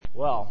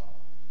Well,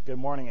 good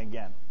morning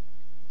again.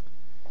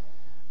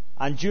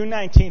 On June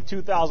 19,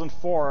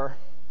 2004,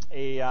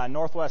 a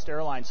Northwest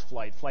Airlines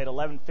flight, Flight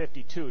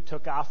 1152,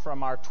 took off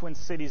from our Twin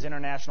Cities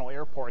International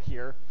Airport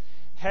here,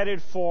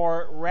 headed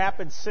for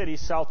Rapid City,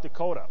 South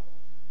Dakota,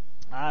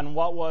 on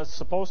what was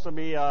supposed to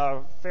be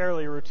a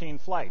fairly routine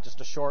flight,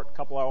 just a short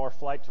couple-hour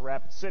flight to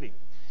Rapid City.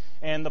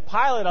 And the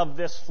pilot of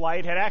this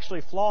flight had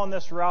actually flown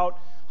this route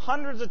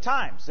hundreds of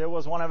times. It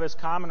was one of his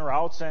common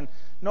routes and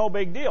no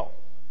big deal.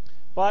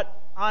 But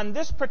on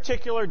this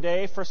particular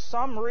day, for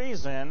some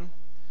reason,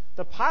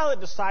 the pilot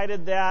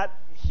decided that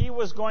he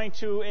was going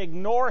to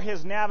ignore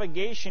his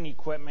navigation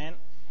equipment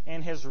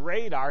and his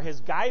radar, his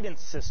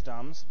guidance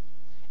systems,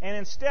 and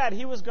instead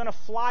he was going to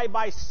fly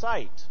by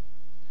sight,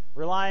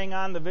 relying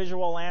on the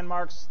visual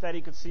landmarks that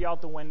he could see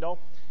out the window,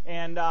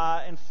 and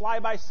fly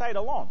by sight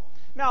alone.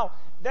 Now,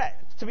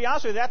 to be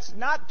honest with you, that's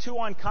not too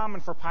uncommon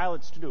for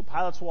pilots to do.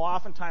 Pilots will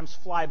oftentimes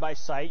fly by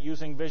sight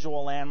using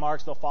visual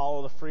landmarks. They'll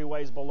follow the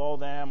freeways below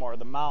them or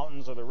the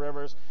mountains or the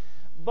rivers.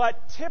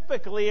 But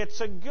typically,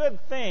 it's a good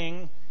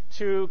thing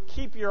to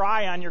keep your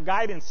eye on your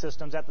guidance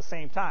systems at the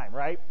same time,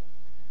 right?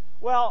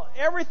 Well,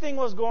 everything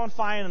was going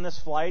fine in this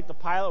flight. The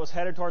pilot was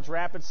headed towards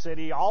Rapid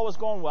City. All was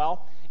going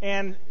well.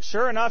 And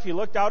sure enough, he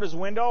looked out his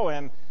window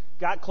and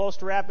got close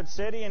to Rapid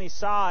City, and he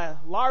saw a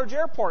large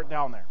airport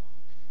down there.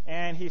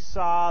 And he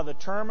saw the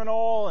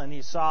terminal, and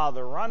he saw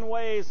the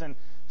runways, and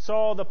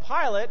so the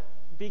pilot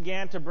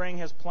began to bring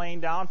his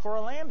plane down for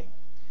a landing.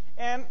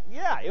 And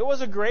yeah, it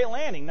was a great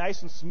landing,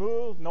 nice and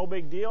smooth, no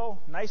big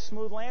deal, nice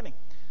smooth landing.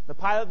 The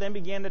pilot then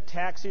began to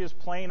taxi his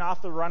plane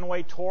off the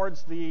runway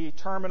towards the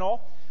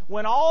terminal,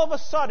 when all of a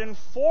sudden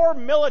 4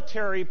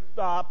 military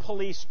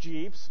police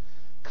jeeps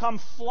come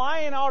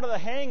flying out of the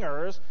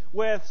hangars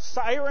with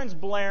sirens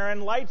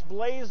blaring, lights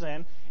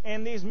blazing,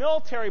 and these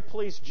military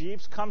police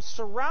jeeps come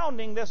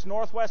surrounding this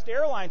Northwest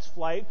Airlines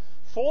flight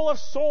full of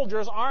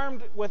soldiers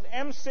armed with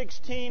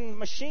M16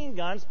 machine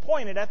guns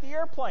pointed at the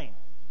airplane.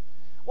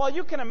 Well,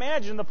 you can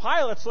imagine the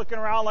pilot's looking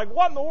around like,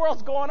 what in the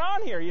world's going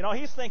on here? You know,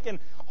 he's thinking,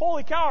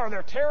 holy cow, are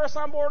there terrorists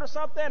on board or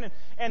something?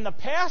 And the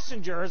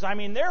passengers, I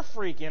mean, they're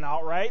freaking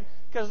out, right?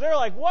 Because they're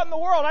like, what in the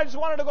world? I just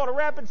wanted to go to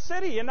Rapid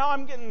City, and now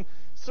I'm getting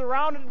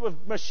surrounded with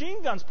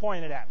machine guns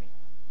pointed at me.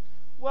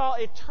 Well,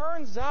 it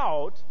turns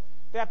out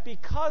that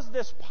because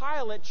this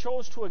pilot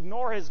chose to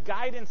ignore his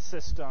guidance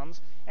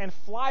systems and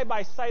fly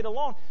by sight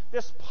alone,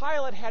 this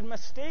pilot had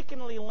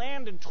mistakenly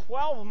landed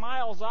 12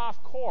 miles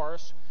off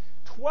course,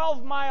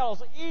 12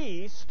 miles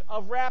east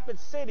of Rapid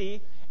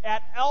City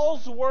at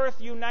Ellsworth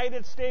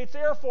United States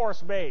Air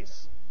Force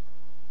Base.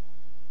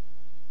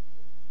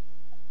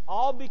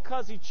 All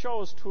because he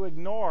chose to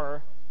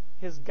ignore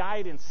his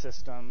guidance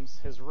systems,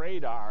 his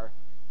radar,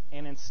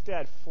 and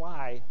instead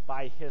fly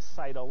by his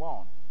sight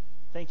alone,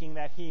 thinking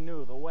that he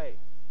knew the way.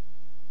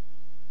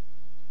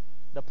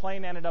 The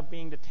plane ended up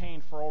being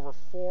detained for over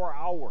 4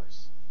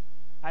 hours.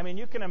 I mean,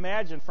 you can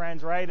imagine,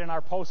 friends, right, in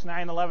our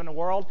post-9/11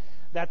 world,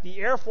 that the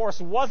Air Force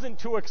wasn't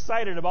too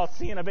excited about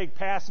seeing a big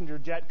passenger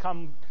jet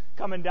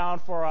coming down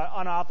for an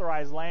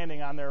unauthorized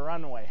landing on their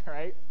runway,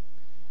 right?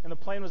 And the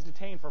plane was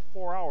detained for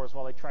 4 hours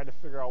while they tried to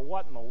figure out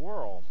what in the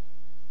world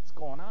is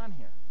going on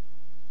here.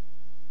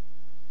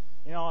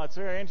 You know, it's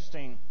very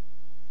interesting.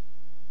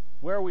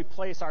 Where we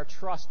place our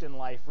trust in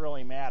life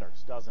really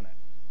matters, doesn't it?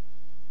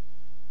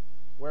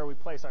 Where we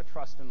place our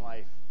trust in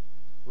life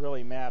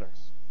really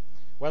matters.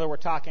 Whether we're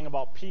talking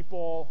about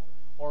people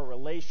or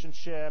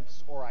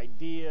relationships or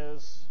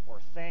ideas or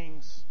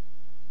things,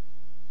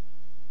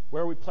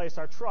 where we place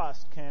our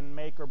trust can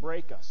make or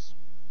break us.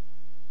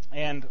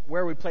 And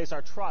where we place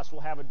our trust will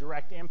have a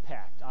direct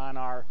impact on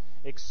our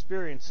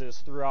experiences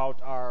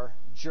throughout our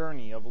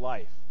journey of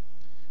life.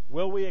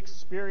 Will we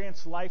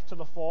experience life to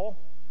the full?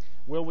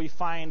 Will we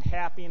find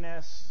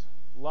happiness,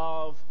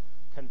 love,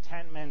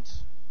 contentment?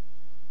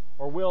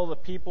 Or will the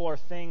people or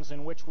things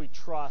in which we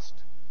trust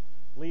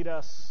lead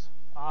us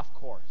off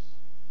course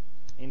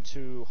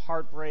into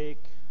heartbreak,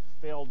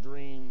 failed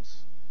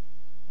dreams,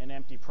 and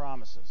empty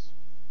promises?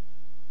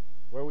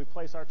 Where we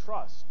place our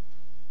trust,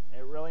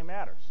 it really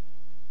matters.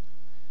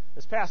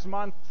 This past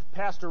month,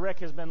 Pastor Rick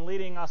has been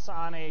leading us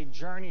on a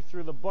journey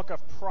through the book of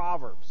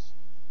Proverbs.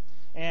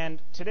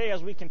 And today,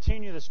 as we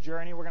continue this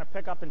journey, we're going to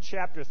pick up in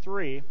chapter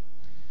 3.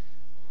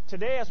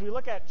 Today, as we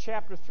look at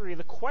chapter 3,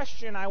 the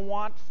question I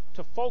want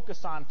to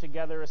focus on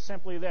together is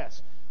simply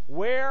this: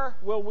 where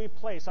will we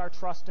place our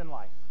trust in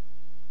life?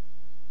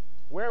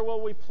 Where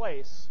will we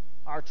place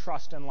our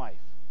trust in life?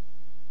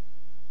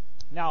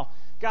 Now,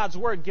 God's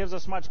Word gives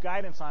us much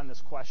guidance on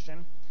this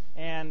question,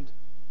 and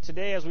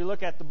today, as we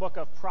look at the book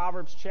of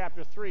Proverbs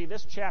chapter 3,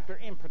 this chapter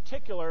in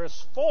particular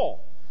is full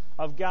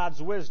of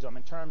God's wisdom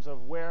in terms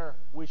of where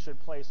we should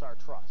place our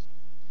trust.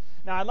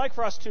 Now, I'd like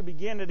for us to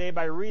begin today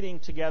by reading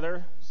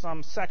together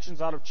some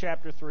sections out of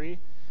chapter 3.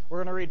 We're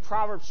going to read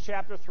Proverbs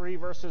chapter 3,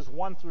 verses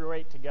 1 through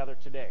 8 together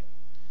today.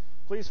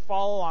 Please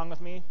follow along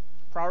with me.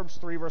 Proverbs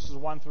 3, verses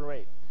 1 through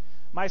 8.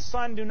 My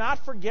son, do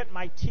not forget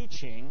my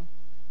teaching,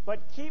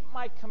 but keep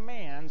my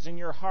commands in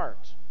your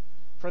heart,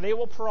 for they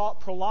will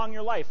prolong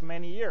your life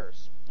many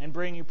years, and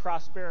bring you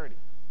prosperity.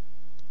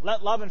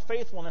 Let love and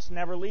faithfulness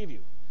never leave you.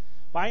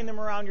 Bind them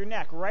around your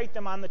neck. Write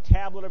them on the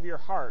tablet of your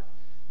heart.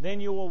 Then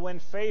you will win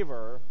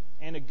favor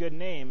and a good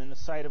name in the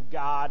sight of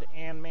God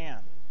and man.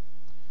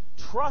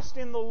 Trust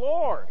in the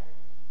Lord.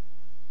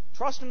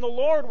 Trust in the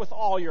Lord with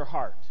all your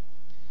heart.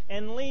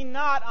 And lean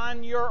not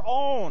on your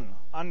own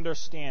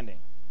understanding.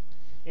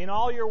 In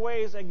all your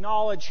ways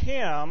acknowledge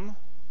Him,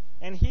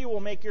 and He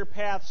will make your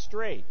path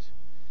straight.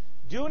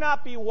 Do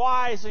not be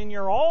wise in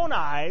your own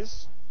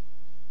eyes,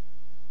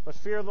 but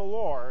fear the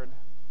Lord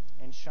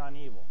and shun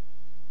evil.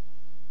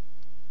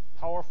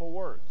 Powerful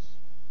words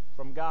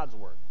from God's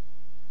Word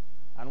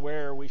on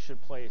where we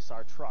should place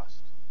our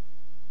trust.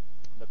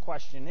 The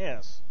question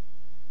is,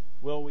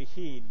 will we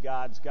heed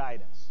God's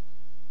guidance?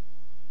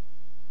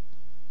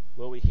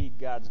 Will we heed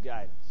God's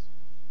guidance?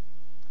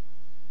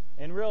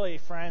 And really,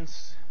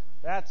 friends,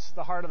 that's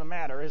the heart of the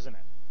matter, isn't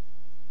it?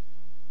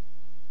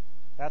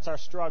 That's our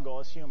struggle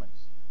as humans.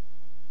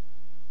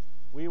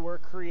 We were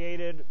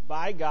created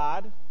by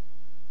God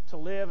to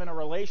live in a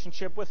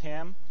relationship with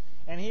Him,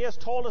 and He has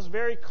told us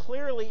very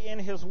clearly in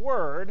His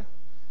Word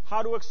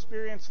how to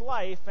experience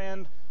life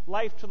and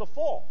life to the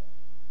full.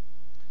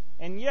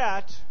 And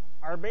yet,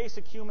 our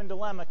basic human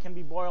dilemma can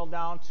be boiled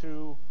down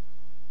to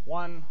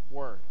one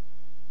word: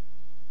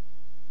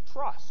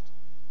 trust.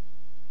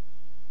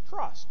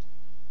 Trust.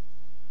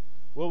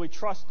 Will we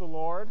trust the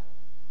Lord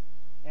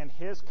and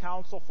His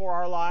counsel for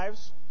our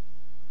lives?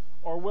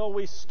 Or will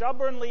we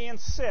stubbornly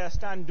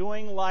insist on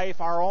doing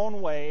life our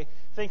own way,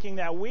 thinking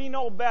that we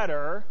know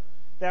better,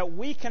 that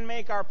we can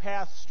make our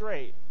path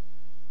straight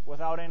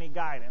without any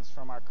guidance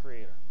from our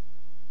Creator?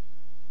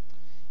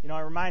 You know,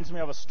 it reminds me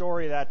of a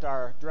story that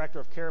our Director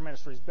of Care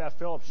Ministries, Beth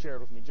Phillips,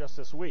 shared with me just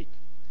this week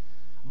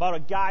about a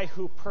guy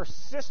who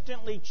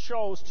persistently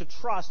chose to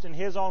trust in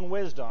his own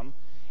wisdom,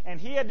 and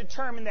he had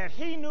determined that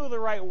he knew the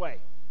right way.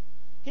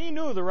 He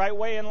knew the right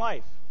way in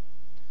life.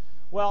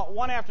 Well,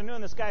 one afternoon,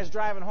 this guy's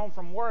driving home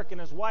from work,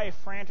 and his wife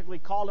frantically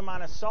called him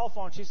on his cell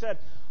phone. She said,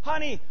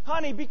 honey,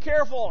 be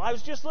careful. I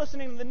was just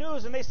listening to the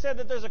news, and they said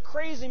that there's a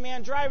crazy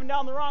man driving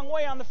down the wrong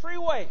way on the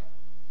freeway.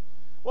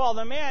 Well,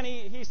 the man,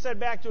 he said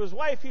back to his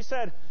wife, he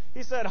said,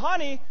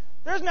 honey,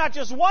 there's not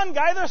just one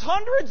guy, there's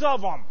hundreds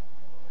of them.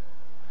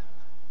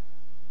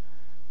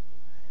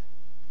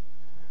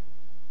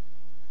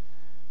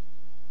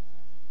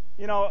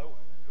 You know,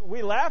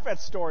 we laugh at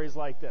stories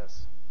like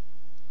this.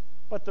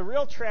 But the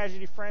real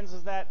tragedy, friends,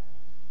 is that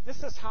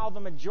this is how the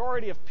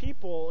majority of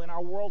people in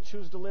our world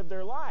choose to live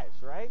their lives,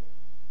 right?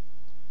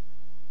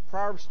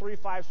 Proverbs 3,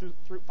 5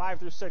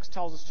 through 6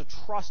 tells us to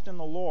trust in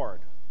the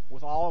Lord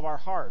with all of our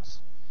hearts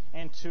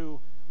and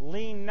to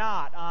lean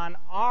not on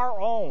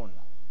our own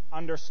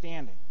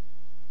understanding.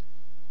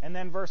 And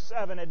then verse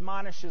 7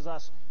 admonishes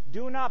us,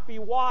 do not be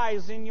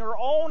wise in your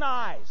own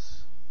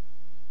eyes.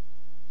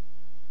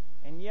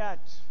 And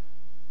yet,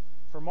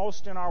 for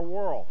most in our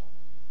world,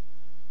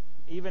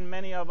 even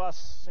many of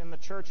us in the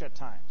church at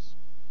times,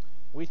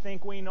 we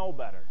think we know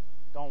better,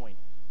 don't we?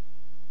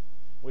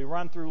 We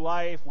run through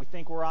life, we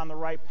think we're on the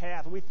right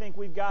path, we think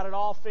we've got it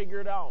all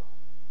figured out.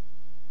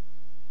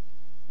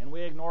 And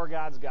we ignore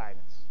God's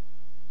guidance.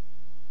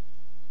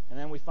 And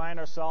then we find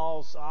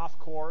ourselves off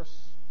course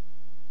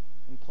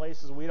in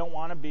places we don't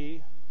want to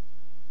be,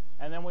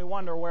 and then we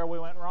wonder where we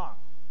went wrong.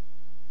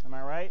 Am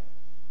I right?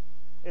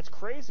 It's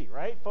crazy,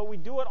 right? But we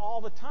do it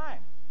all the time.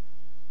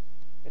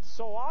 It's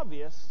so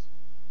obvious,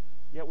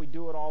 yet we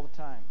do it all the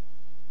time.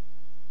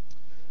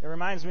 It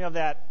reminds me of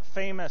that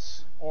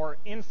famous or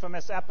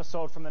infamous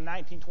episode from the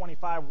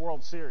 1925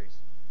 World Series.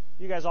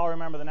 You guys all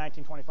remember the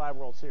 1925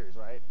 World Series,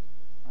 right?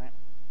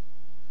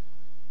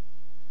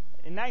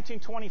 In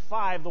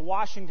 1925, the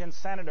Washington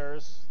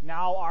Senators,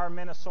 now our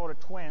Minnesota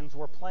Twins,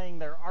 were playing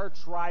their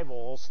arch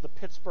rivals, the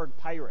Pittsburgh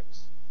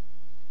Pirates.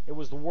 It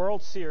was the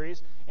World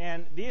Series,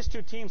 and these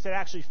two teams had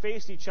actually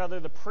faced each other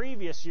the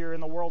previous year in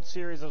the World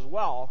Series as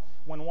well,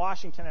 when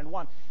Washington had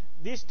won.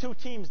 These two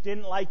teams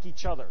didn't like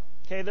each other.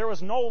 Okay, there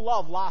was no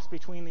love lost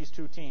between these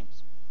two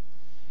teams.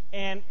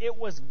 And it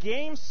was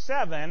Game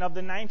 7 of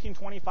the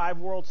 1925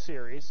 World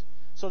Series,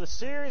 so the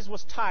series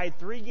was tied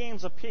 3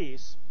 games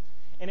apiece,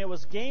 and it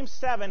was Game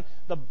 7,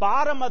 the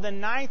bottom of the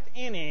 9th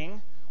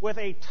inning, with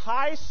a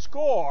tie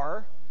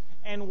score,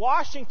 and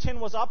Washington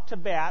was up to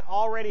bat,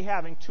 already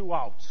having 2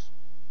 outs.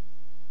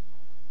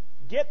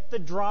 Get the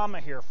drama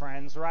here,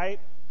 friends, right?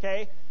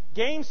 Okay?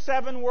 Game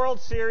 7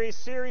 World Series,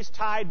 series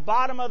tied,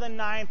 bottom of the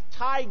 9th,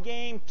 tie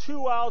game,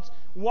 2 outs,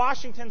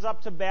 Washington's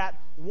up to bat,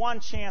 1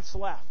 chance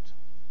left.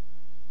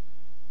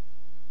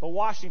 But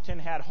Washington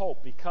had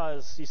hope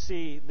because, you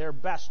see, their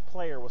best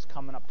player was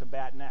coming up to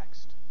bat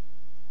next.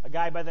 A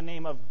guy by the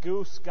name of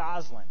Goose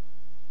Goslin.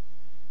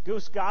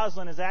 Goose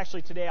Goslin is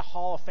actually today a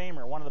Hall of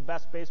Famer, one of the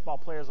best baseball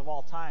players of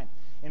all time.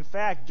 In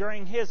fact,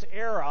 during his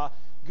era,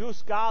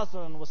 Goose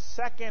Goslin was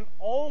second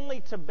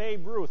only to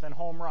Babe Ruth in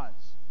home runs.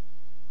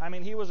 I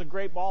mean, he was a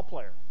great ball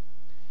player.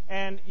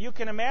 And you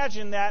can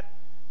imagine that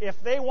if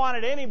they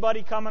wanted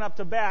anybody coming up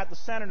to bat, the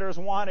Senators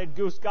wanted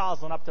Goose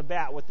Goslin up to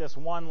bat with this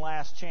one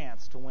last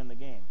chance to win the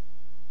game.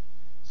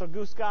 So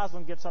Goose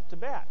Goslin gets up to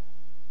bat.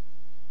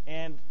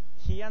 and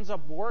he ends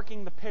up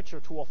working the pitcher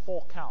to a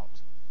full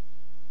count.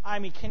 I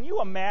mean, can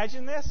you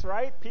imagine this,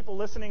 right? People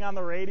listening on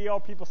the radio,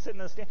 people sitting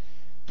in the stand.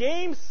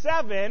 Game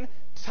 7,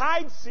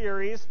 tied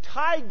series,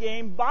 tied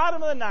game,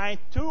 bottom of the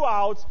ninth, 2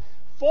 outs,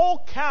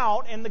 full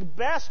count, and the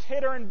best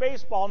hitter in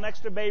baseball next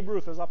to Babe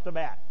Ruth is up to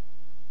bat.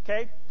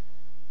 Okay?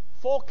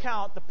 Full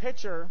count, the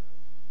pitcher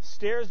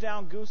stares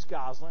down Goose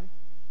Goslin.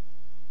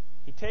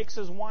 He takes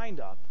his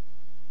windup,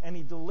 and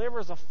he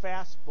delivers a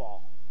fastball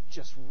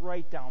just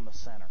right down the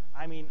center.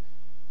 I mean,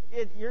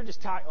 you're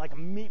just talking like a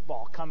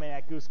meatball coming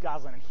at Goose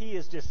Goslin, and he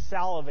is just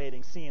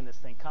salivating seeing this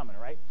thing coming,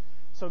 right?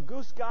 So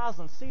Goose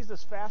Goslin sees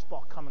this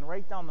fastball coming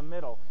right down the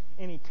middle,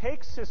 and he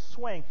takes his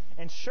swing,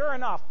 and sure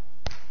enough,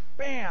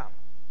 bam,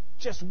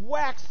 just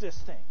whacks this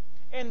thing.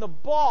 And the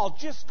ball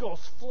just goes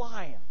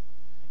flying.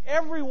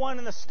 Everyone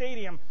in the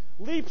stadium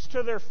leaps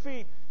to their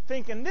feet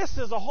thinking this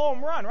is a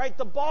home run, right?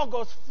 The ball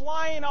goes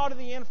flying out of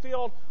the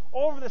infield,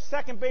 over the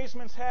second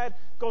baseman's head,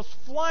 goes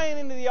flying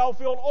into the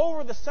outfield,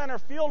 over the center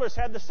fielder's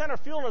head. The center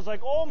fielder's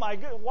like, oh my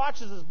God,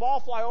 watches his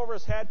ball fly over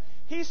his head.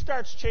 He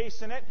starts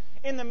chasing it.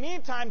 In the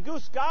meantime,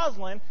 Goose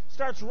Goslin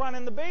starts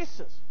running the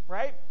bases,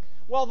 right?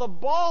 Well, the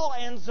ball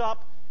ends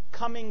up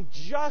coming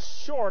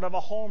just short of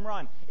a home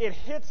run. It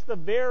hits the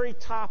very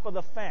top of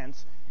the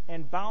fence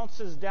and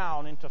bounces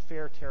down into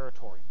fair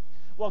territory.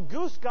 Well,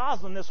 Goose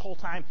Goslin this whole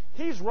time,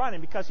 he's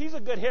running because he's a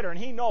good hitter and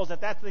he knows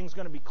that that thing's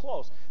going to be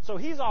close. So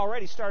he's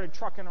already started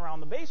trucking around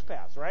the base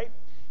paths, right?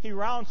 He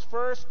rounds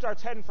first,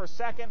 starts heading for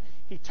second.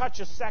 He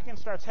touches second,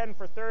 starts heading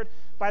for third.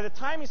 By the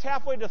time he's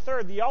halfway to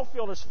third, the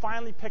outfielders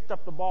finally picked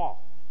up the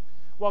ball.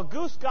 Well,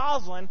 Goose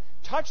Goslin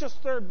touches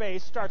third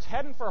base, starts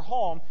heading for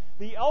home.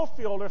 The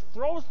outfielder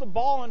throws the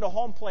ball into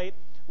home plate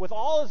with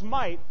all his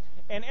might,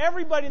 and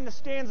everybody in the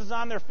stands is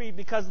on their feet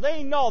because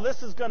they know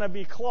this is going to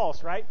be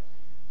close, right?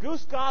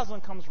 Goose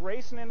Goslin comes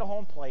racing into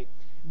home plate,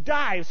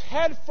 dives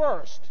head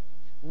first,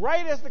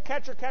 right as the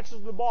catcher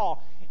catches the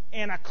ball,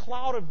 and a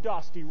cloud of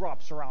dust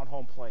erupts around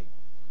home plate.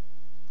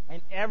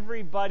 And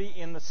everybody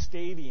in the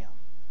stadium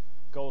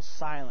goes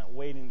silent,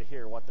 waiting to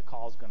hear what the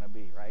call is going to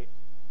be, right?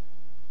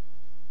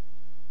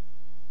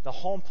 The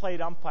home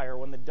plate umpire,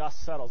 when the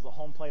dust settles, the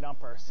home plate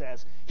umpire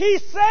says,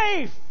 "He's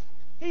safe!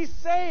 He's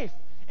safe!"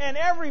 And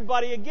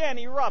everybody, again,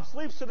 erupts,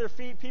 leaps to their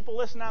feet. People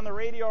listening on the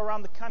radio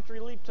around the country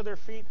leap to their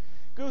feet.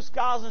 Goose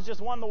Goslin's just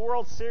won the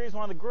World Series,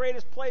 one of the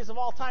greatest plays of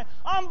all time.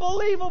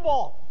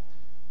 Unbelievable!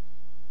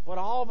 But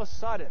all of a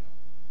sudden,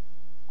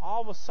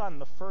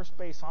 the first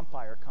base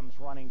umpire comes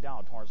running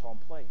down towards home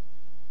plate.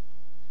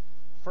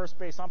 First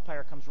base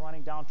umpire comes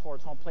running down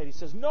towards home plate. He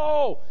says,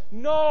 "No,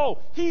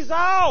 he's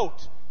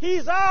out!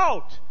 He's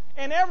out!"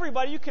 And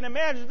everybody, you can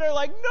imagine, they're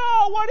like,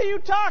 "No, what are you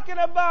talking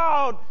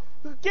about?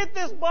 Get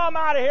this bum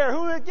out of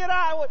here! Get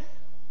out!"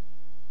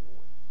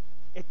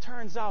 It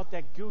turns out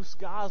that Goose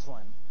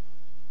Goslin,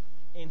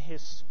 in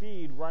his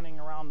speed running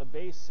around the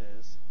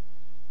bases,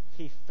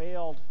 he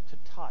failed to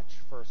touch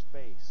first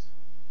base.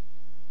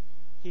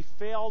 He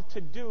failed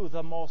to do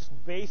the most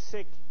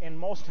basic and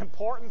most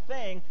important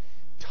thing,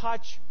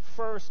 touch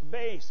first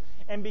base.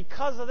 And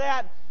because of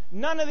that,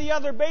 none of the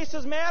other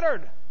bases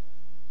mattered.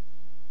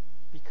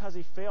 Because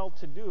he failed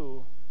to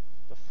do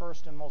the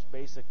first and most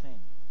basic thing,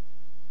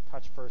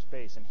 touch first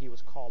base, and he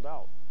was called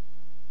out.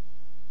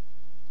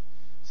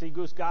 See,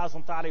 Goose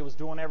Goslin thought he was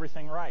doing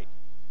everything right.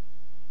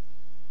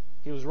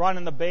 He was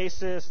running the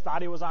bases,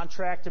 thought he was on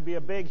track to be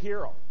a big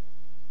hero.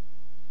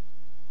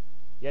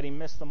 Yet he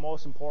missed the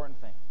most important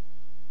thing.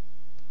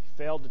 He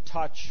failed to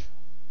touch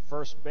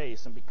first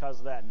base, and because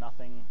of that,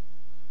 nothing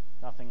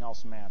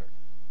else mattered.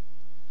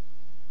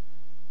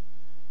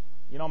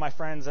 You know, my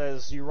friends,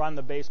 as you run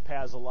the base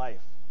paths of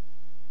life,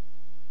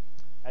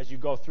 as you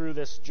go through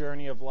this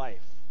journey of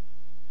life,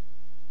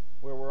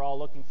 where we're all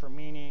looking for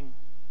meaning,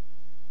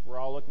 we're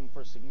all looking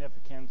for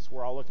significance,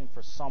 we're all looking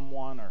for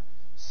someone or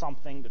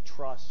something to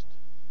trust,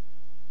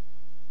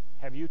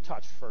 have you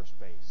touched first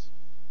base?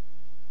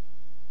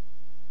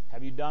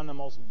 Have you done the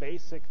most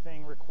basic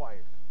thing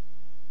required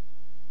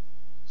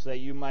so that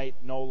you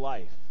might know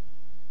life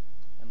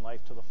and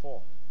life to the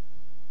full?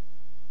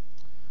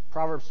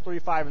 Proverbs 3,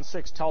 5, and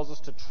 6 tells us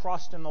to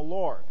trust in the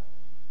Lord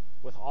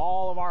with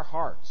all of our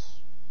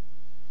hearts.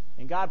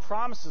 And God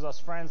promises us,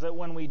 friends, that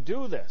when we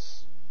do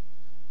this,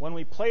 when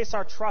we place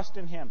our trust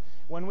in Him,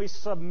 when we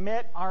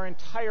submit our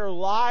entire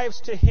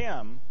lives to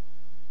Him,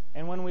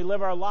 and when we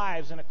live our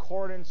lives in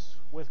accordance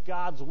with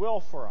God's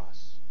will for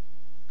us,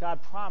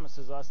 God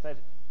promises us that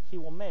He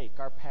will make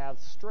our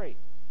paths straight,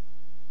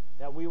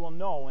 that we will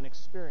know and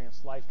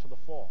experience life to the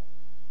full,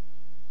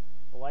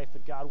 the life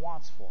that God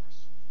wants for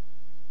us.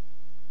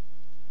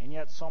 And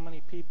yet so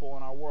many people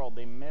in our world,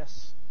 they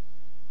miss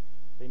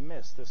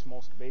this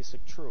most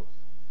basic truth.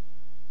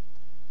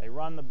 They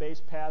run the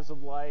base paths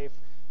of life.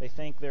 They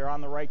think they're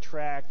on the right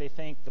track. They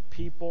think the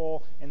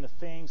people and the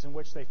things in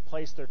which they've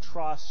placed their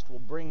trust will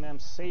bring them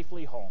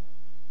safely home.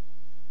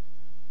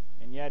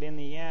 And yet in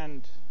the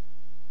end,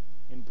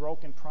 in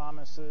broken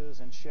promises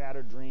and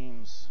shattered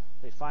dreams,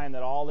 they find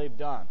that all they've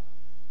done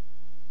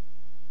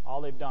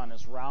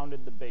is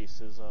rounded the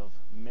bases of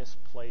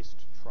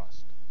misplaced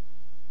trust.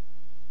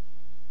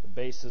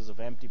 basis of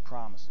empty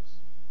promises.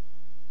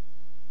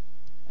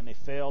 And they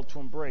failed to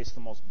embrace the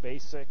most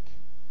basic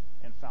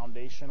and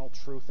foundational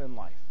truth in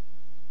life,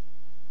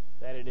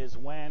 that it is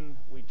when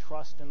we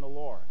trust in the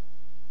Lord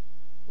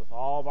with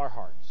all of our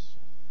hearts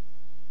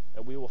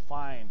that we will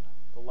find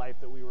the life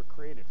that we were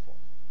created for,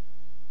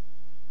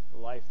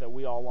 the life that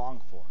we all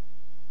long for.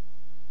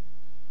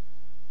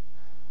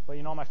 But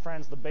you know, my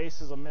friends, the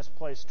bases of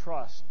misplaced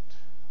trust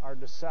are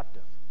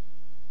deceptive.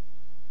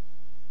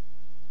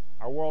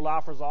 Our world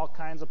offers all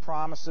kinds of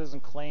promises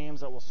and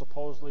claims that will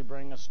supposedly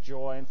bring us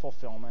joy and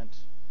fulfillment,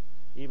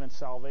 even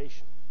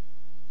salvation.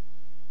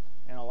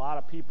 And a lot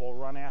of people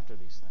run after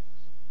these things.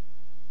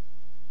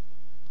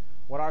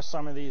 What are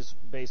some of these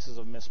bases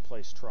of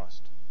misplaced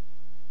trust?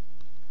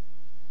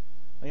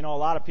 You know, a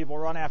lot of people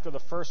run after the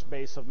first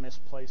base of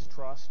misplaced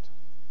trust.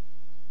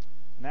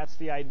 And that's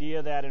the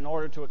idea that in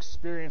order to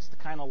experience the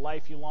kind of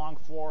life you long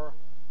for,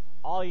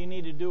 all you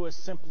need to do is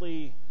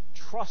simply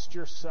trust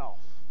yourself.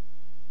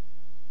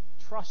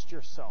 Trust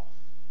yourself.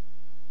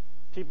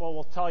 People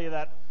will tell you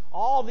that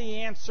all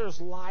the answers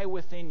lie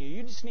within you.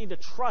 You just need to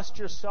trust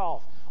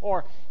yourself.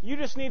 Or you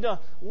just need to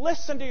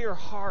listen to your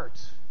heart.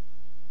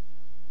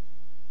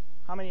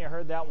 How many of you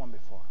heard that one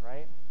before,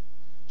 right?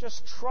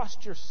 Just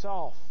trust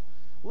yourself.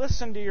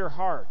 Listen to your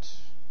heart.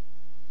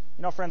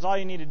 You know, friends, all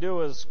you need to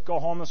do is go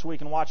home this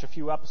week and watch a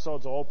few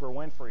episodes of Oprah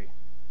Winfrey.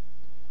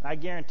 And I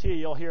guarantee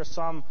you'll hear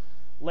some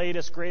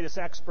latest, greatest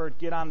expert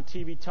get on the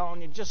TV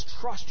telling you, just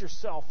trust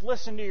yourself.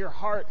 Listen to your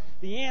heart.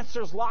 The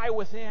answers lie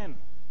within.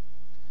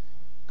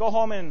 Go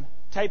home and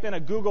type in a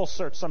Google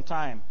search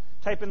sometime.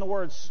 Type in the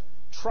words,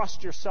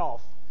 trust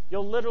yourself.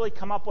 You'll literally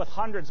come up with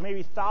hundreds,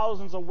 maybe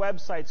thousands of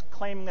websites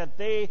claiming that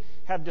they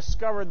have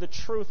discovered the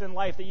truth in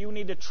life, that you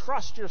need to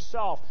trust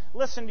yourself.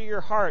 Listen to your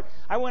heart.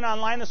 I went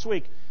online this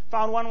week,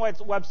 found one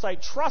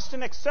website, Trust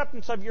and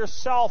Acceptance of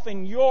Yourself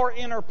and Your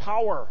Inner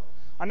Power.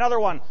 Another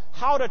one,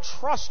 How to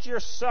Trust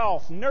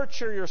Yourself,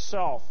 Nurture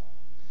Yourself.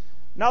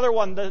 Another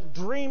one, the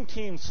Dream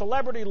Team,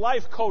 Celebrity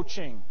Life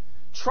Coaching.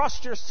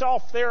 Trust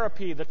Yourself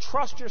Therapy. The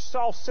Trust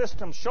Yourself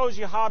system shows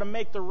you how to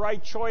make the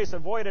right choice,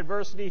 avoid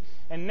adversity,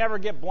 and never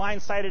get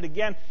blindsided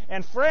again.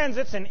 And friends,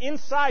 it's an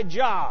inside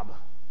job.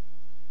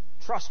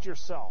 Trust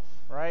yourself,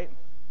 right?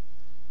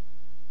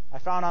 I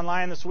found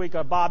online this week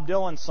a Bob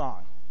Dylan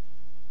song.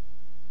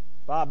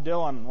 Bob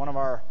Dylan, one of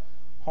our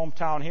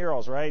hometown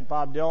heroes, right?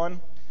 Bob Dylan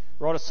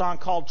wrote a song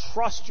called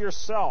Trust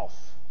Yourself.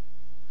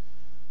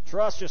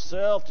 Trust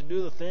yourself to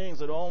do the things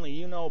that only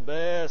you know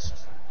best.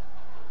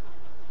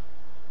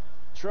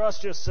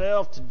 Trust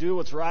yourself to do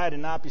what's right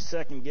and not be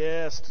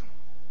second-guessed.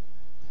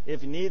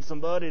 If you need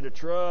somebody to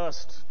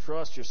trust,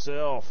 trust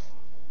yourself.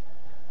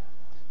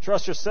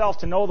 Trust yourself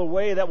to know the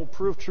way that will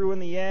prove true in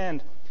the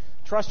end.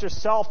 Trust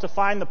yourself to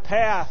find the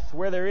path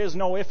where there is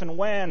no if and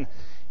when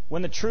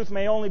the truth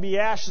may only be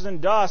ashes and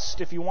dust.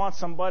 If you want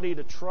somebody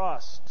to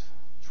trust,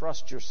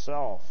 trust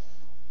yourself.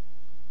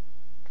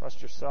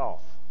 Trust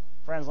yourself.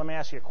 Friends, let me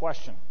ask you a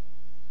question.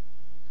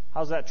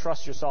 How's that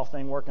trust yourself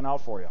thing working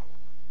out for you?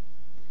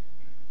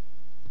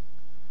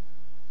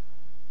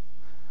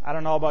 I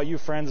don't know about you,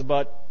 friends,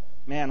 but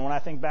man, when I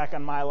think back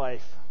on my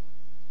life,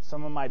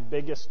 some of my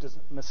biggest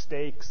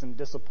mistakes and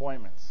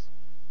disappointments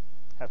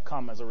have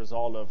come as a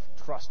result of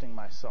trusting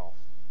myself,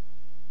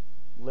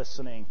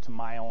 listening to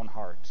my own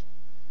heart,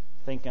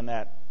 thinking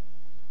that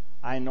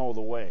I know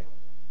the way.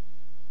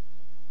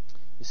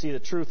 You see, the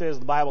truth is,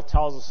 the Bible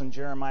tells us in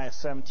Jeremiah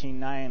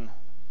 17:9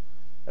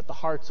 that the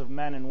hearts of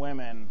men and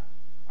women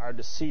are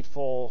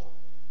deceitful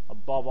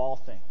above all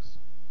things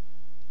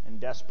and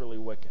desperately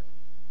wicked.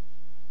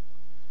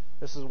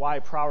 This is why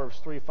Proverbs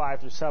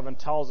 3:5-7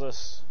 tells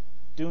us,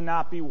 do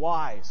not be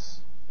wise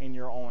in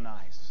your own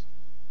eyes.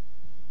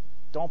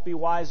 Don't be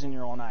wise in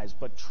your own eyes,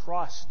 but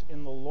trust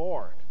in the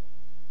Lord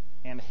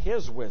and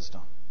His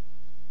wisdom.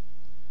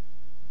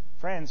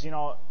 Friends, you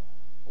know,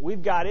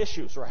 we've got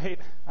issues, right?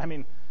 I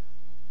mean,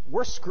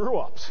 we're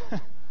screw-ups.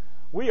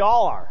 We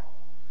all are.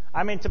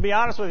 I mean, to be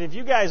honest with you, if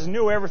you guys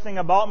knew everything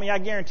about me, I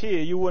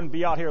guarantee you wouldn't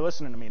be out here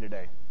listening to me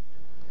today.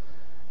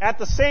 At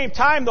the same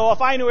time, though,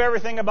 if I knew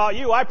everything about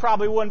you, I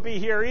probably wouldn't be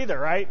here either,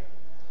 right?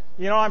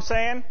 You know what I'm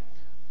saying?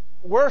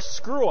 We're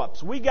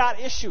screw-ups. We got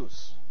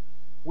issues.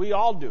 We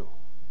all do.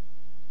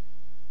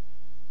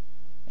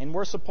 And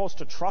we're supposed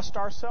to trust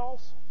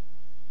ourselves?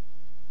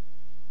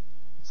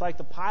 It's like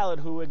the pilot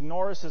who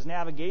ignores his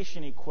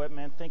navigation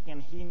equipment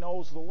thinking he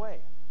knows the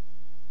way.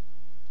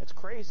 It's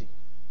crazy.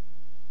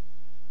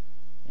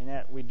 And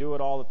yet we do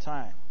it all the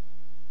time.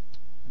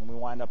 And we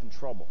wind up in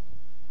trouble.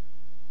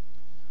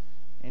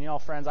 And you know,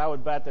 friends, I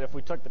would bet that if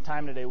we took the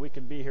time today, we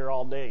could be here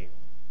all day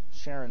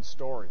sharing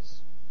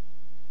stories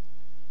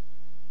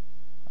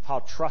of how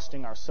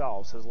trusting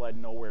ourselves has led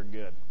nowhere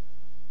good.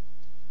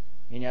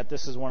 And yet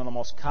this is one of the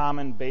most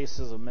common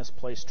bases of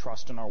misplaced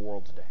trust in our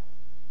world today.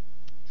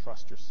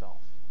 Trust yourself.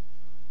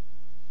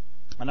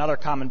 Another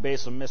common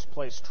base of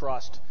misplaced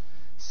trust,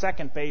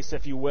 second base,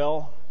 if you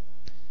will,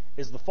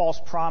 is the false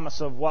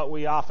promise of what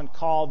we often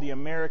call the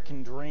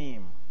American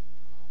dream,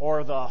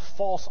 or the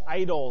false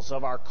idols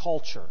of our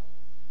culture.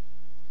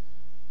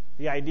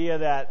 The idea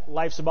that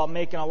life's about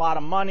making a lot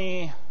of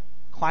money,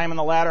 climbing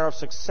the ladder of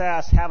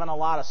success, having a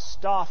lot of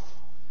stuff,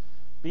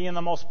 being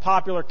the most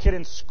popular kid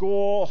in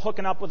school,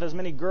 hooking up with as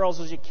many girls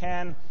as you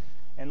can,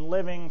 and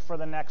living for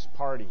the next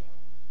party.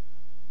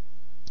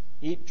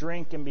 Eat,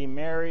 drink, and be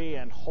merry,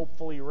 and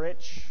hopefully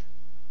rich,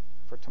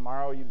 for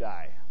tomorrow you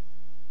die.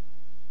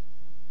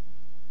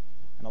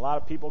 And a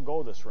lot of people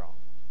go this route.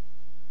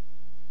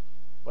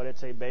 But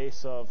it's a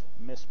base of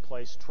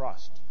misplaced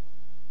trust.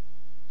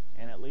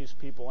 And it leaves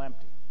people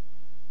empty.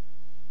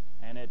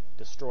 And it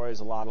destroys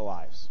a lot of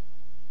lives.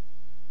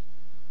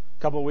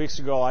 A couple of weeks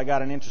ago, I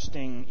got an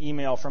interesting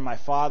email from my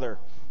father.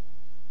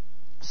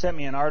 He sent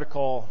me an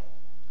article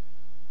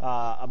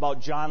about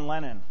John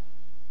Lennon,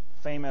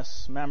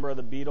 famous member of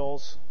the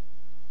Beatles,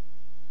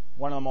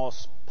 one of the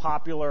most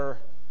popular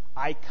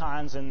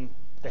icons in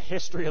the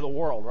history of the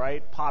world,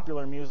 right?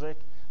 Popular music.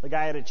 The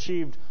guy had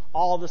achieved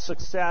all the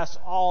success,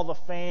 all the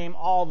fame,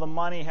 all the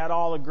money, had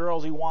all the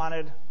girls he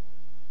wanted.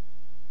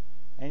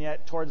 And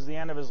yet, towards the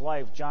end of his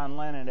life, John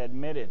Lennon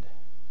admitted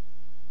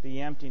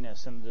the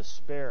emptiness and the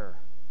despair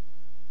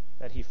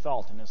that he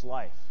felt in his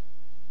life.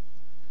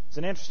 It's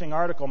an interesting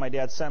article my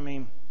dad sent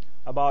me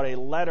about a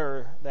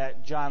letter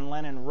that John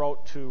Lennon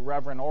wrote to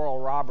Reverend Oral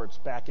Roberts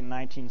back in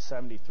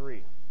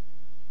 1973.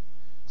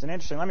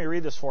 Let me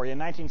read this for you. In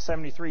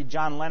 1973,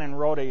 John Lennon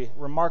wrote a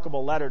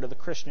remarkable letter to the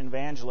Christian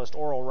evangelist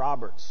Oral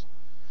Roberts.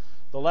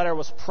 The letter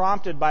was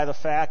prompted by the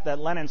fact that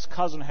Lennon's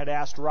cousin had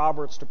asked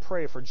Roberts to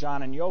pray for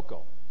John and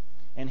Yoko,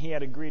 and he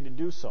had agreed to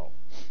do so.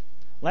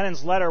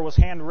 Lennon's letter was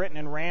handwritten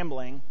and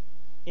rambling.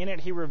 In it,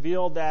 he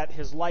revealed that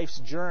his life's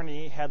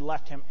journey had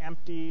left him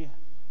empty,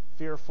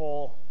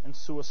 fearful, and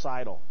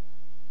suicidal.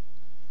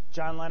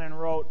 John Lennon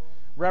wrote,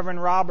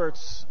 "Reverend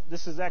Roberts,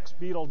 this is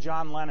ex-Beatle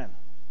John Lennon.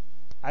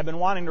 I've been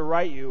wanting to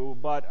write you,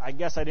 but I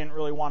guess I didn't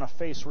really want to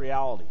face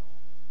reality.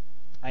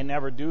 I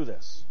never do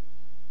this.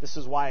 This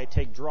is why I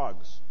take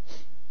drugs.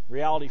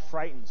 Reality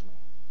frightens me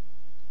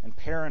and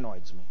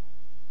paranoids me.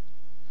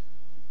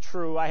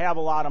 True, I have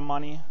a lot of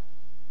money,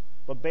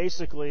 but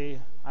basically,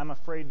 I'm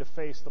afraid to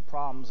face the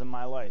problems in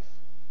my life.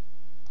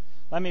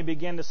 Let me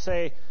begin to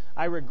say,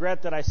 I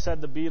regret that I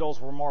said the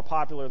Beatles were more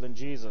popular than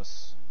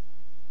Jesus.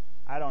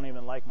 I don't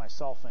even like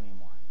myself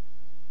anymore. ...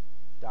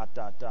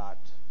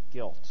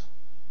 Guilt."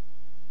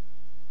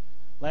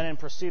 Lennon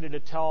proceeded to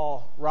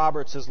tell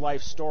Roberts his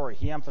life story.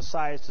 He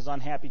emphasized his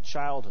unhappy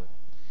childhood.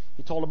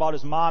 He told about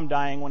his mom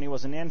dying when he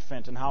was an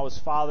infant and how his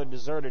father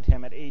deserted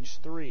him at age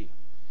 3.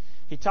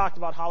 He talked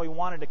about how he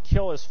wanted to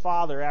kill his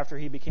father after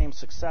he became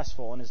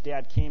successful and his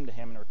dad came to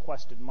him and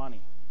requested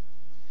money.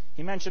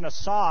 He mentioned a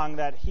song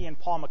that he and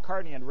Paul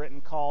McCartney had written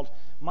called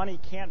 "Money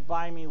Can't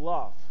Buy Me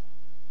Love."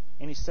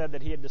 And he said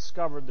that he had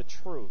discovered the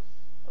truth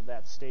of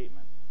that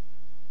statement.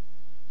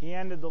 He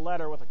ended the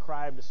letter with a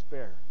cry of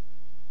despair.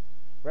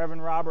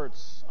 "Reverend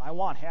Roberts, I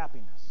want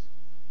happiness.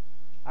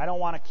 I don't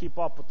want to keep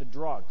up with the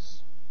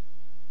drugs.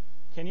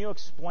 Can you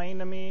explain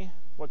to me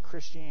what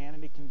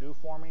Christianity can do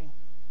for me?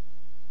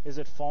 Is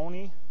it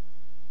phony?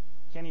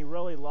 Can he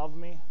really love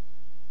me?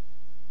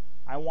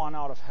 I want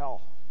out of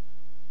hell."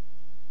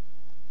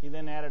 He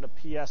then added a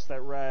PS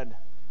that read,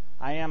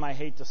 "I am, I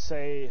hate to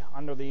say,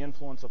 under the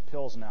influence of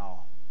pills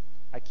now.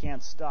 I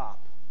can't stop.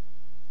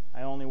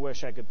 I only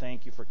wish I could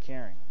thank you for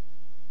caring."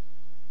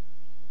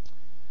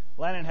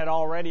 Lennon had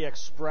already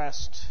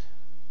expressed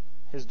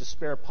his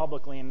despair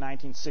publicly in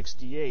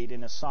 1968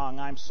 in his song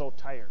 "I'm So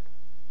Tired."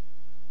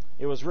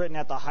 It was written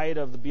at the height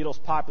of the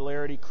Beatles'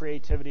 popularity,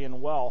 creativity,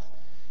 and wealth.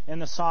 In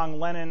the song,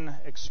 Lennon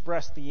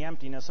expressed the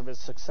emptiness of his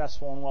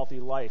successful and wealthy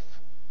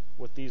life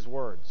with these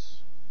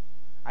words: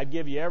 "I'd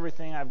give you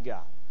everything I've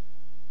got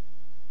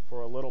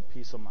for a little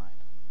peace of mind."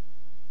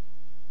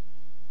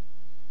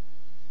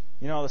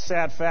 You know, the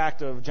sad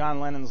fact of John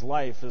Lennon's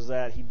life is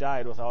that he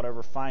died without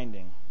ever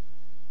finding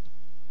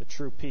the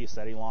true peace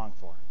that he longed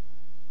for.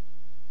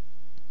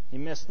 He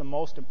missed the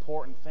most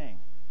important thing,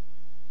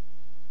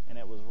 and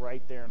it was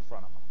right there in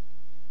front of him.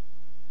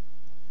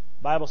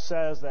 The Bible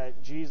says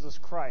that Jesus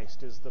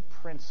Christ is the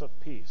Prince of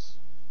Peace,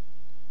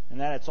 and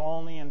that it's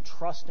only in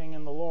trusting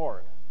in the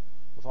Lord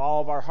with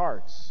all of our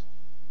hearts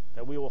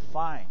that we will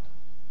find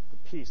the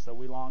peace that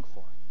we long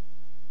for.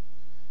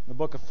 In the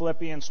book of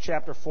Philippians,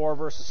 chapter 4,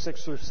 verses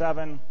 6 through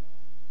 7,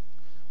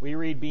 we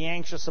read, "Be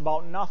anxious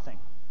about nothing,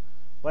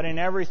 but in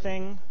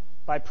everything,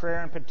 by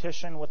prayer and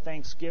petition with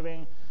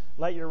thanksgiving,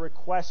 let your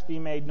requests be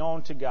made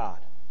known to God.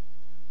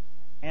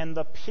 And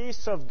the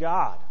peace of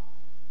God,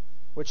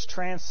 which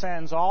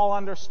transcends all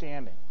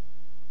understanding,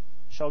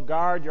 shall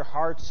guard your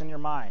hearts and your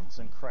minds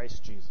in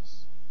Christ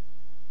Jesus."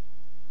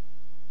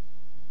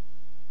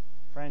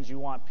 Friends, you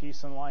want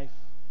peace in life?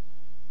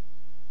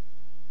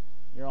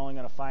 You're only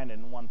going to find it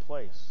in one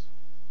place,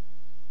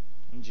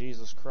 in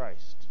Jesus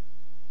Christ.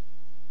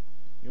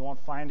 You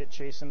won't find it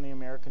chasing the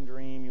American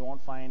dream. You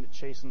won't find it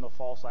chasing the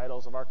false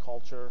idols of our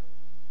culture.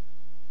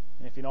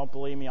 And if you don't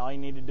believe me, all you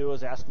need to do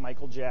is ask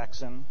Michael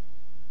Jackson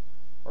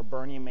or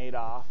Bernie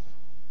Madoff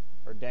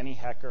or Denny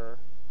Hecker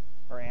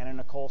or Anna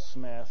Nicole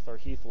Smith or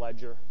Heath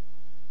Ledger.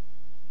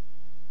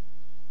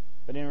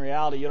 But in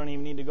reality, you don't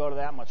even need to go to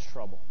that much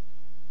trouble.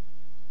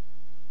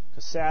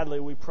 Because sadly,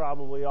 we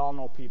probably all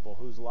know people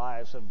whose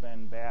lives have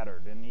been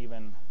battered and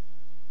even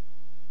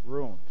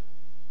ruined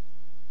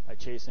by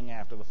chasing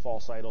after the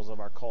false idols of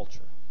our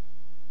culture.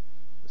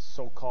 The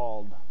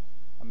so-called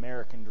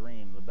American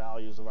dream, the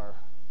values of our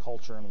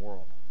culture and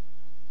world.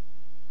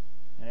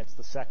 And it's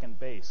the second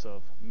base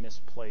of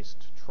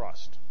misplaced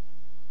trust.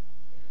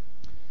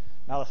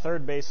 Now, the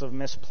third base of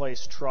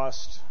misplaced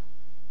trust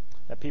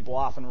that people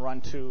often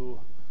run to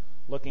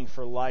looking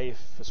for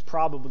life is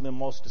probably the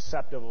most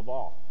deceptive of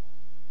all.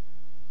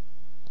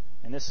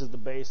 And this is the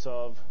base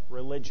of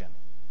religion.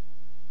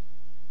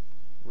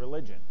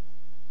 Religion.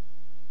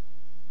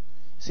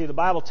 See, the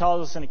Bible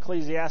tells us in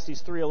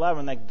Ecclesiastes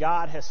 3:11 that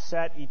God has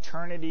set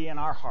eternity in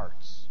our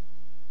hearts.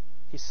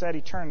 He set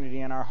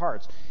eternity in our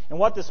hearts. And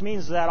what this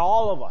means is that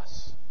all of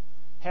us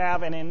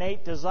have an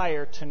innate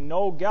desire to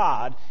know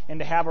God and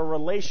to have a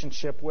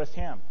relationship with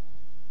Him.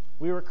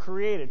 We were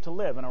created to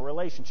live in a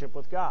relationship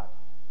with God.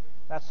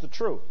 That's the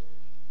truth.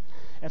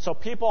 And so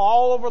people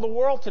all over the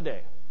world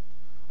today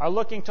are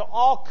looking to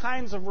all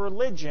kinds of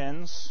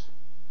religions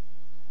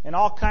and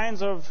all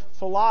kinds of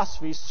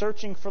philosophies,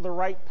 searching for the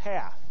right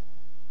path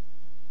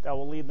that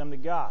will lead them to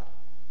God.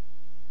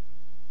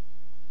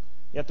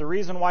 Yet the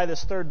reason why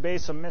this third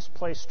base of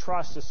misplaced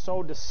trust is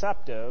so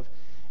deceptive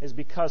is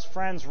because,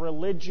 friends,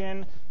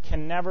 religion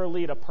can never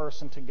lead a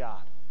person to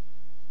God.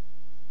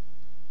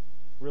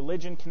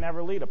 Religion can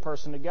never lead a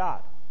person to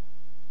God.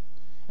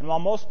 And while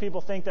most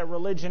people think that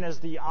religion is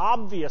the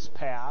obvious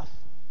path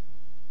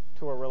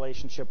to a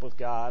relationship with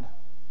God,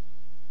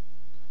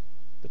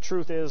 the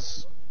truth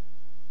is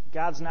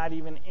God's not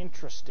even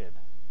interested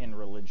in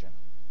religion.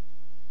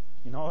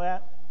 You know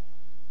that?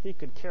 He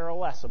could care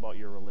less about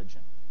your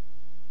religion.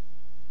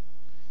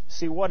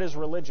 See, what is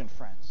religion,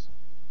 friends?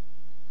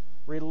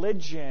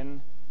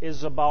 Religion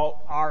is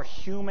about our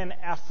human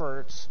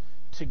efforts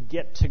to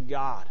get to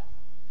God.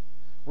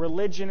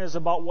 Religion is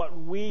about what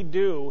we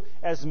do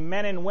as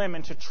men and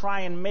women to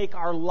try and make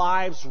our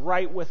lives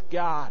right with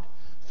God.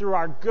 Through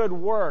our good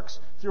works,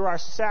 through our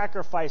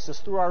sacrifices,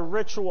 through our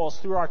rituals,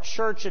 through our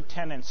church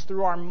attendance,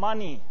 through our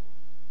money.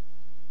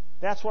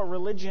 That's what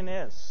religion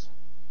is.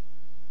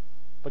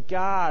 But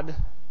God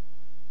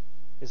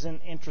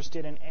isn't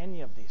interested in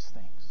any of these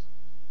things.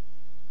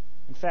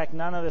 In fact,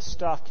 none of this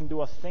stuff can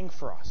do a thing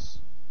for us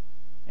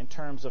in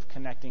terms of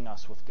connecting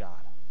us with God.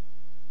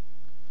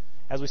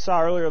 As we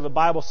saw earlier, the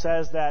Bible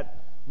says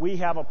that we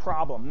have a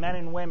problem. Men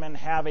and women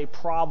have a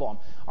problem.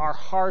 Our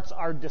hearts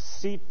are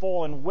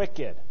deceitful and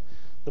wicked.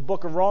 The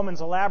book of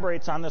Romans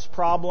elaborates on this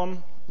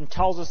problem and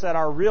tells us that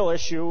our real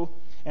issue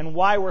and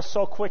why we're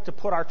so quick to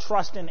put our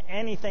trust in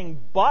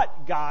anything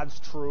but God's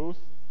truth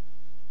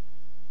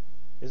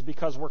is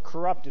because we're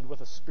corrupted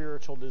with a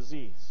spiritual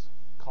disease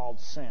called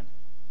sin.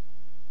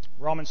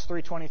 Romans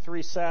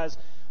 3:23 says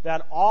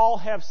that all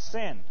have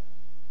sinned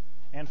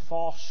and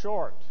fall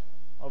short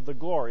of the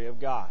glory of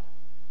God.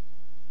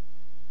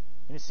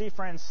 And you see,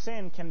 friends,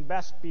 sin can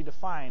best be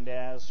defined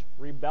as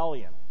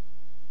rebellion.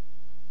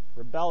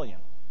 Rebellion.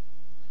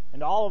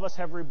 And all of us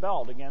have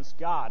rebelled against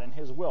God and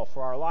His will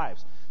for our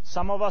lives.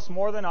 Some of us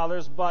more than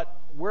others, but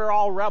we're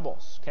all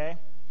rebels, okay?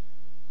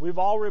 We've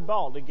all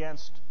rebelled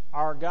against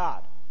our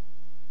God.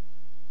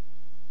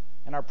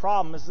 And our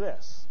problem is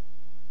this: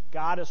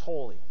 God is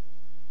holy.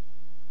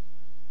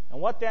 And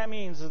what that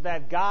means is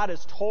that God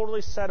is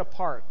totally set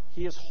apart.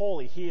 He is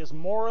holy. He is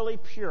morally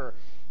pure.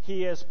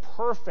 He is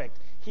perfect.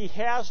 He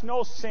has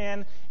no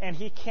sin, and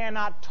He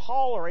cannot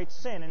tolerate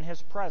sin in His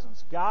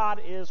presence.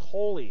 God is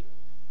holy.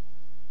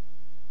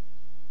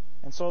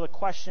 And so the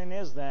question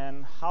is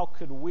then, how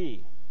could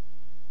we,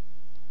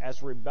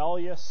 as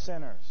rebellious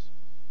sinners,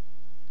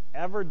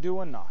 ever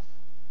do enough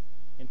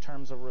in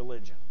terms of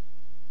religion?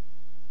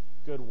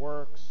 Good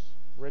works,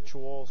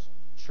 rituals,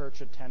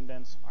 church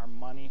attendance, our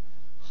money.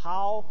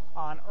 How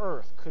on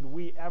earth could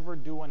we ever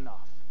do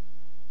enough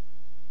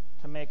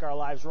to make our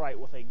lives right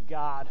with a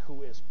God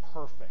who is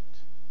perfect?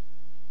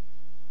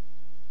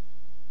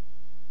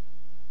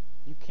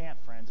 You can't,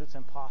 friends. It's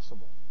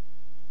impossible.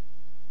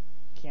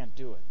 You can't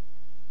do it.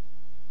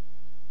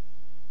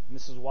 And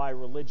this is why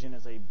religion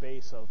is a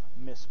base of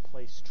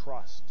misplaced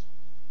trust.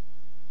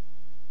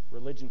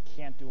 Religion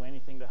can't do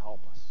anything to help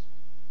us.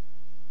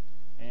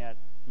 And yet,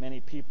 many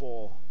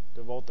people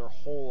devote their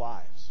whole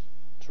lives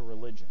to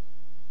religion.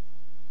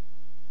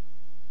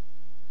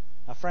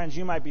 Now, friends,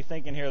 you might be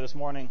thinking here this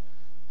morning,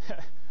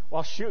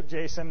 well, shoot,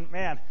 Jason,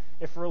 man,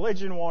 if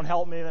religion won't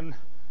help me, then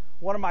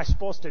what am I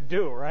supposed to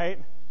do, right?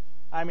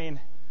 I mean,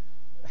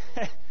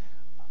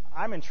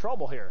 I'm in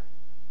trouble here.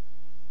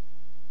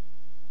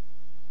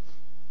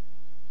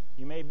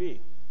 You may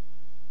be.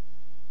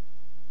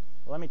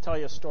 Well, let me tell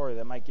you a story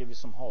that might give you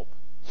some hope.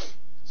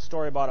 It's a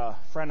story about a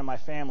friend of my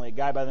family, a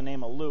guy by the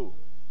name of Lou.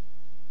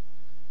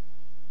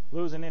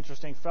 Lou's an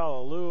interesting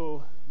fellow.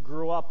 Lou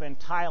grew up in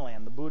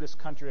Thailand, the Buddhist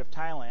country of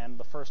Thailand,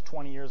 the first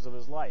 20 years of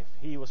his life.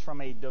 He was from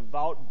a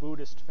devout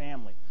Buddhist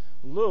family.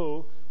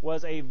 Lou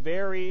was a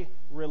very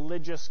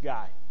religious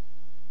guy.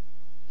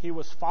 He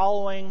was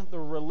following the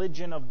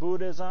religion of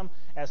Buddhism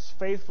as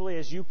faithfully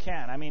as you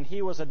can. I mean,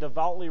 he was a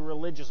devoutly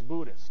religious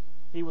Buddhist.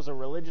 He was a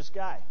religious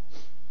guy.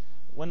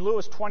 When Lou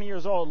was 20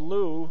 years old,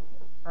 Lou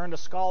earned a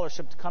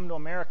scholarship to come to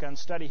America and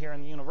study here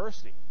in the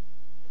university.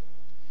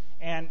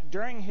 And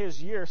during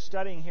his year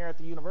studying here at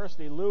the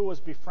university, Lou was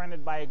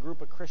befriended by a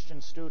group of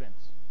Christian students.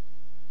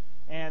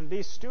 And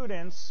these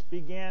students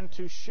began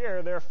to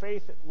share their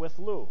faith with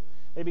Lou.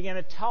 They began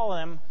to tell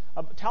him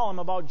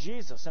about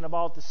Jesus and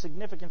about the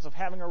significance of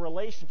having a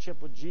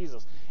relationship with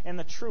Jesus and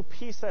the true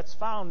peace that's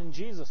found in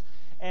Jesus.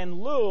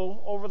 And Lou,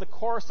 over the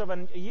course of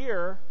a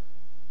year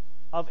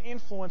of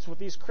influence with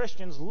these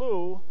Christians,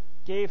 Lou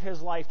gave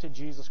his life to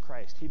Jesus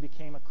Christ. He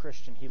became a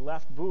Christian. He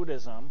left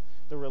Buddhism,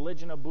 the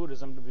religion of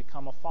Buddhism, to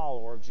become a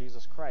follower of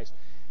Jesus Christ.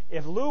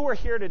 If Lou were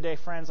here today,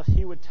 friends,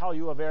 he would tell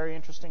you a very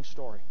interesting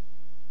story.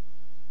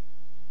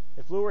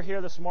 If Lou were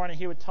here this morning,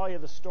 he would tell you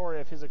the story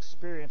of his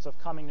experience of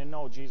coming to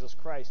know Jesus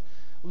Christ.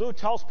 Lou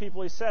tells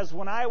people, he says,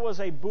 when I was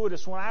a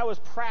Buddhist, when I was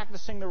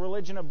practicing the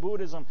religion of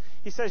Buddhism,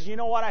 he says, you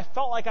know what, I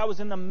felt like I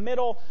was in the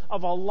middle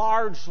of a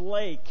large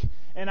lake,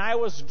 and I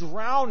was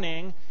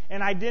drowning,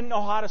 and I didn't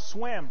know how to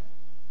swim.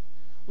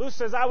 Lou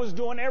says, I was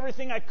doing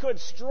everything I could,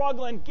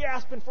 struggling,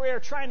 gasping for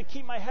air, trying to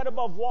keep my head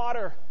above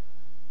water.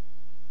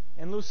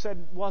 And Lou said,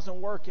 it wasn't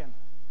working.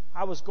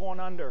 I was going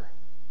under.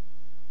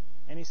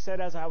 And he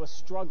said, as I was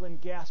struggling,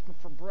 gasping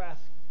for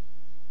breath,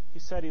 he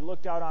said he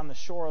looked out on the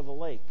shore of the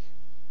lake,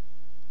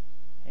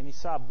 and he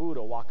saw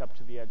Buddha walk up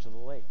to the edge of the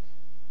lake.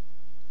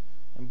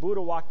 And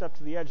Buddha walked up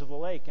to the edge of the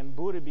lake, and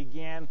Buddha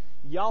began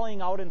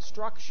yelling out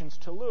instructions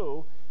to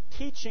Lou,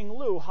 teaching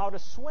Lou how to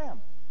swim.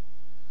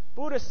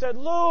 Buddha said,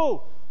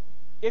 Lou,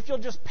 if you'll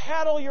just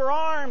paddle your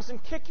arms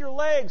and kick your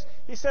legs,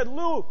 he said,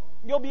 Lou,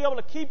 you'll be able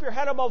to keep your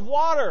head above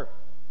water.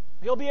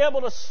 You'll be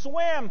able to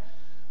swim.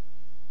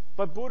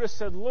 But Buddha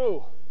said,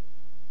 Lou,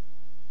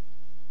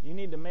 you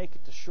need to make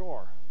it to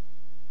shore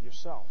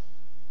yourself.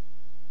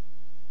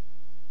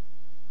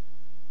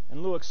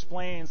 And Lou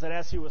explains that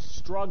as he was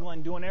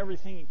struggling, doing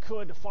everything he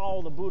could to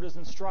follow the Buddha's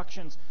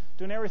instructions,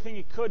 doing everything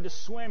he could to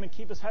swim and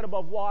keep his head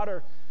above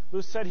water,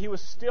 Lou said he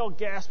was still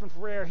gasping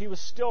for air. He was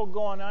still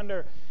going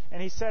under.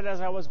 And he said, as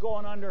I was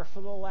going under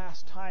for the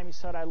last time, he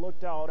said, I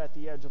looked out at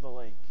the edge of the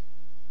lake.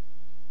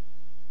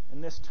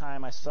 And this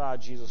time I saw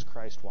Jesus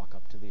Christ walk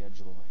up to the edge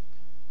of the lake.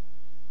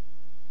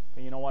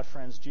 But you know what,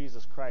 friends?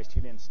 Jesus Christ, he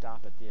didn't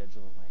stop at the edge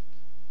of the lake.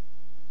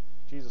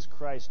 Jesus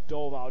Christ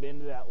dove out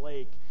into that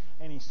lake,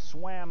 and he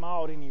swam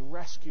out, and he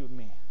rescued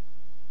me.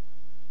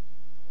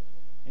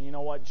 And you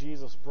know what?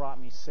 Jesus brought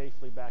me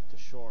safely back to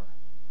shore.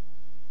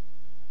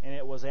 And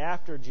it was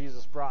after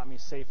Jesus brought me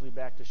safely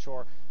back to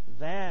shore,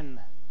 then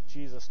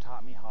Jesus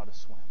taught me how to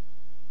swim,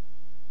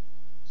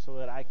 so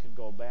that I could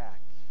go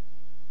back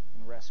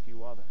and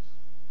rescue others.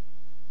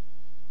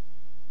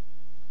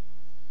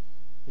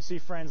 You see,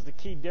 friends, the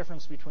key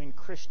difference between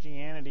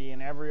Christianity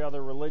and every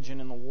other religion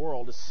in the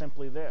world is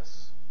simply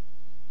this.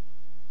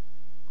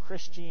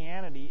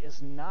 Christianity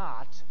is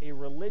not a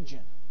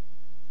religion.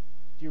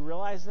 Do you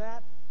realize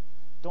that?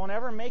 Don't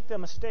ever make the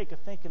mistake of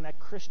thinking that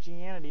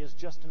Christianity is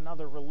just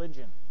another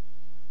religion.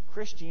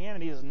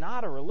 Christianity is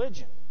not a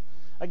religion.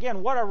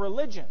 Again, what are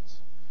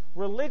religions?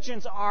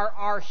 Religions are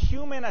our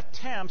human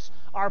attempts,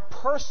 our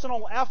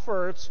personal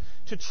efforts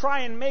to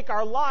try and make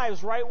our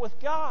lives right with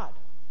God.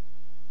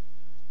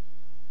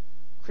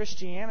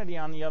 Christianity,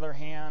 on the other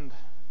hand,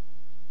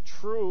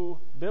 true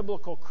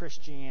biblical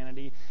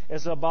Christianity,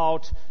 is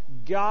about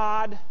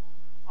God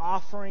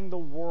offering the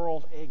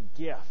world a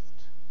gift.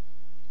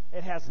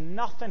 It has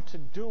nothing to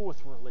do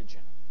with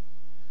religion.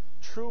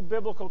 True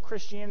biblical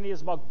Christianity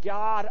is about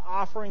God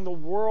offering the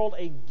world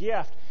a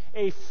gift,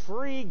 a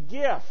free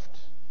gift,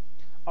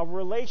 a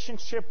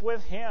relationship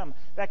with Him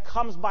that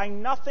comes by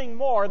nothing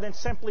more than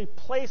simply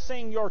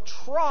placing your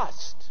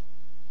trust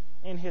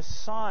in His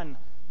Son,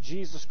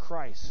 Jesus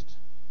Christ.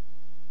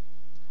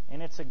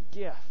 And it's a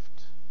gift.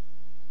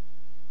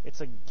 It's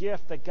a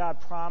gift that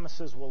God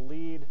promises will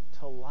lead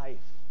to life.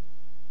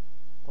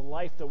 The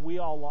life that we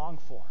all long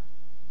for.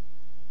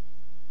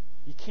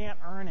 You can't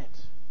earn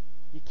it.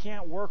 You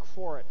can't work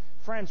for it.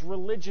 Friends,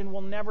 religion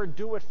will never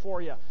do it for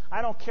you.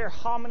 I don't care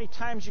how many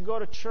times you go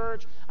to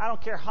church. I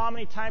don't care how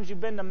many times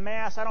you've been to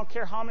Mass. I don't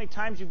care how many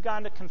times you've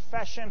gone to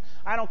confession.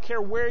 I don't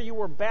care where you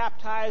were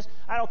baptized.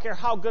 I don't care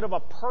how good of a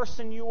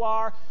person you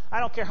are. I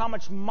don't care how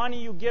much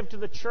money you give to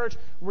the church.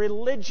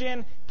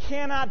 Religion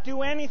cannot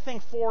do anything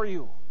for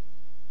you.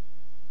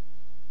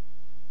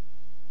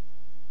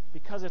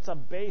 Because it's a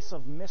base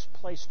of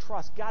misplaced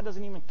trust. God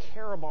doesn't even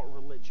care about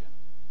religion.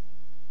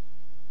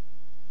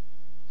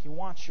 He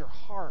wants your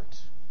heart.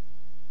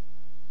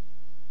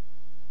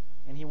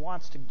 And He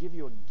wants to give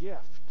you a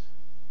gift.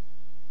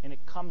 And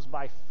it comes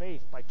by faith,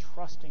 by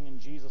trusting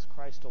in Jesus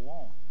Christ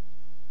alone.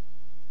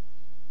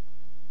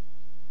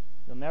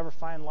 You'll never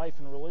find life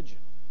in religion.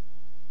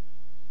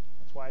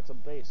 That's why it's a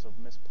base of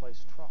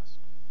misplaced trust.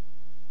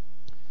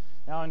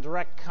 Now, in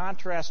direct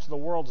contrast to the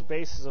world's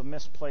basis of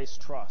misplaced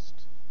trust,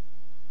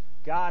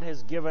 God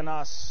has given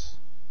us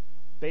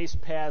base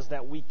paths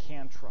that we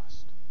can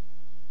trust.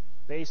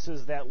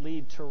 Bases that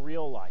lead to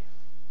real life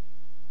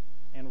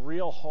and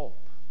real hope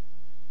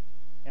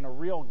and a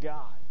real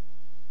God.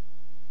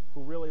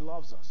 who really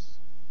loves us.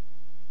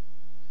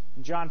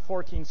 In John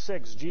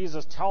 14:6,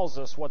 Jesus tells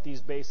us what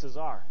these bases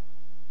are.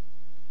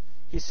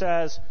 He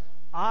says,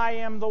 I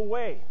am the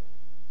way.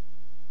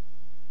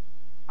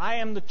 I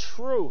am the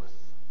truth.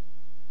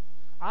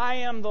 I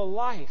am the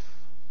life.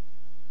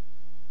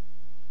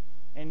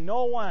 And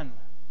no one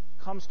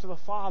comes to the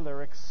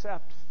Father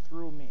except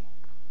through me.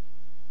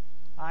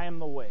 I am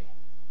the way.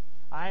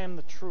 I am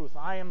the truth.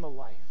 I am the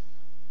life.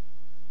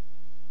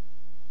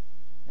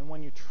 And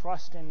when you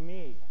trust in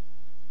me,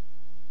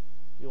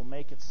 you'll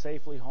make it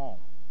safely home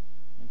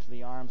into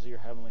the arms of your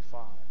Heavenly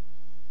Father.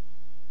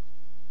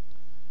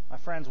 My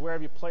friends, where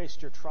have you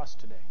placed your trust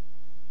today?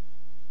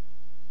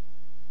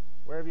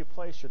 Where have you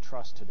placed your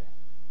trust today?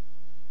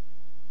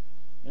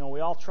 You know, we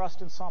all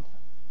trust in something.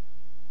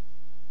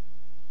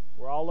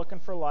 We're all looking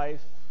for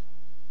life.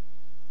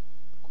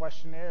 The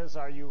question is,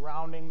 are you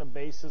rounding the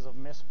bases of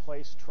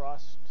misplaced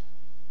trust?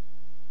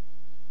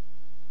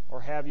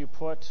 Or have you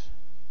put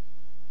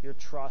your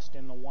trust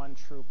in the one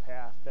true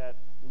path that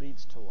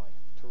leads to life,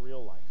 to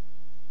real life?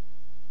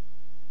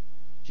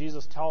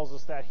 Jesus tells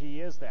us that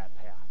He is that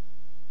path.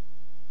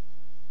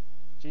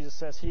 Jesus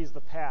says He's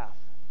the path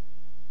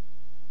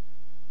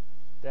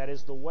that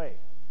is the way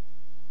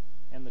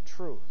and the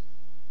truth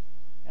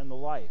and the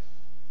life.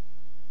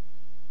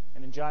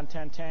 And in John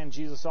 10:10,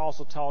 Jesus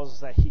also tells us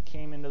that He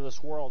came into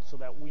this world so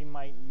that we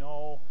might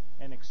know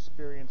and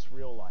experience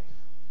real life,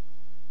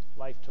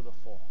 life to the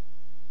full.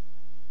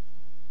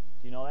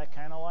 Do you know that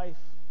kind of life?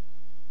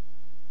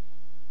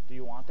 Do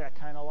you want that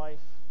kind of life?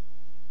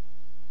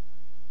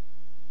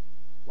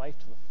 Life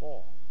to the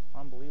full.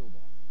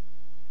 Unbelievable.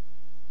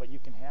 But you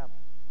can have it.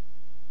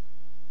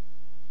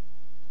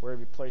 Where have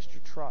you placed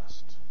your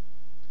trust?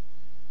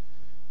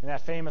 In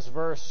that famous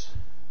verse,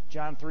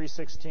 John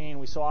 3:16,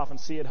 we so often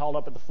see it held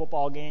up at the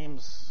football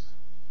games.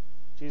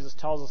 Jesus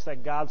tells us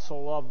that God so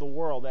loved the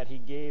world that He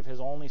gave His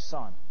only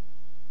Son.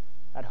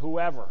 That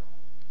whoever,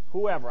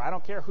 I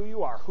don't care who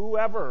you are,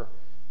 whoever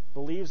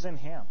believes in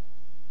Him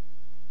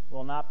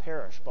will not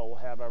perish but will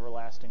have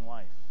everlasting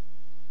life.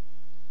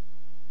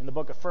 In the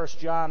book of 1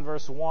 John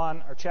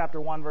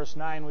chapter 1 verse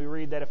 9, we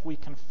read that if we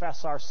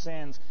confess our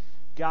sins,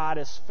 God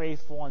is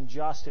faithful and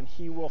just, and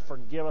He will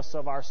forgive us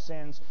of our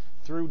sins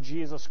through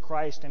Jesus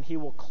Christ, and He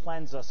will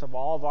cleanse us of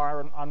all of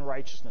our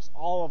unrighteousness,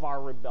 all of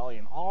our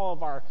rebellion, all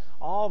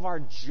of our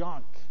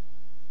junk.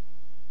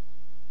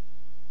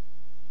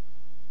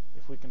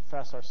 If we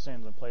confess our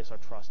sins and place our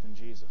trust in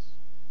Jesus.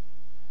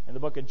 In the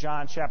book of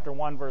John, chapter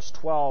 1, verse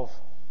 12,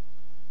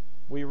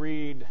 we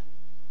read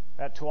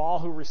that to all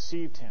who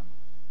received Him,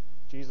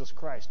 Jesus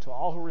Christ, to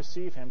all who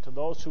receive Him, to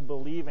those who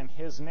believe in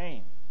His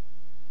name,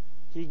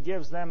 He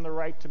gives them the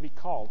right to be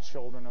called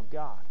children of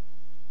God.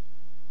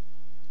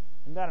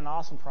 Isn't that an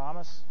awesome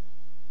promise?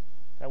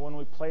 That when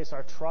we place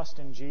our trust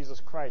in Jesus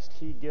Christ,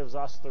 He gives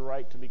us the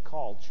right to be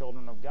called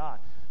children of God.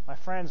 My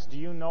friends, do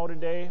you know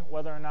today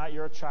whether or not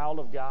you're a child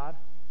of God?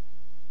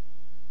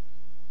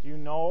 Do you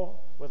know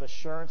with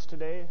assurance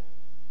today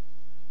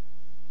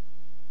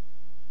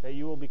that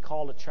you will be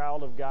called a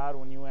child of God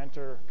when you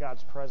enter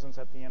God's presence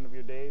at the end of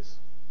your days?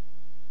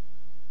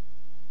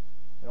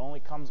 It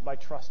only comes by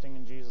trusting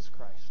in Jesus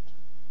Christ.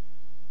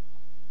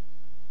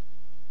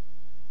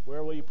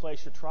 Where will you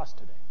place your trust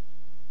today?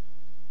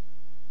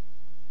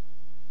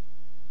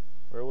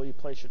 Where will you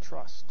place your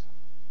trust?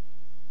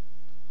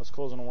 Let's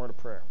close in a word of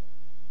prayer.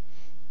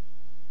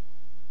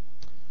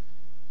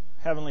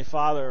 Heavenly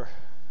Father,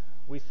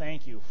 we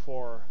thank You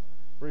for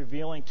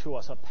revealing to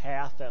us a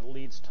path that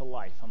leads to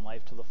life and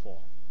life to the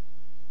full.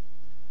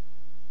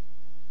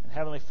 And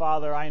Heavenly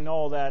Father, I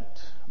know that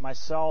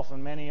myself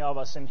and many of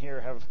us in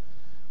here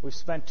we've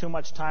spent too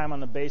much time on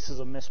the basis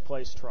of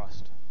misplaced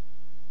trust.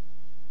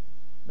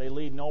 They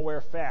lead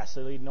nowhere fast.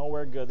 They lead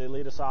nowhere good. They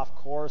lead us off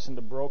course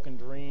into broken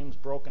dreams,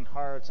 broken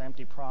hearts,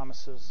 empty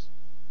promises.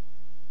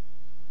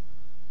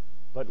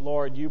 But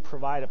Lord, You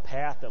provide a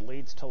path that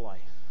leads to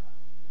life.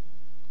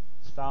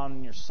 It's found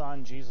in Your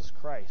Son, Jesus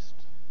Christ.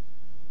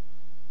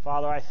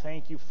 Father, I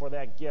thank You for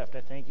that gift.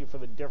 I thank You for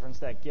the difference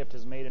that gift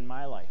has made in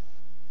my life.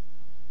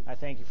 I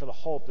thank You for the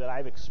hope that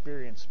I've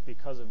experienced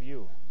because of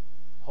You,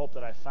 hope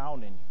that I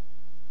found in You.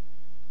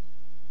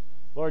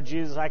 Lord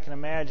Jesus, I can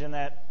imagine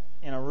that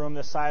in a room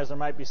this size, there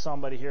might be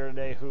somebody here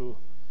today who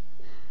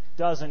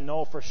doesn't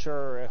know for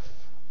sure if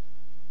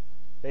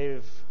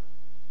they've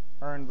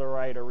earned the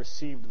right or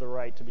received the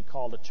right to be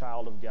called a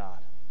child of God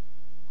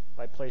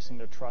by placing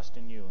their trust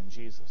in You, in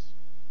Jesus.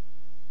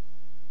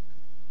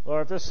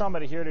 Lord, if there's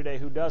somebody here today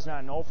who does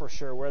not know for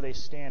sure where they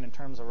stand in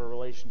terms of a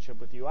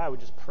relationship with You, I would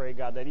just pray,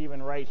 God, that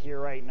even right here,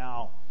 right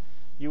now,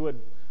 You would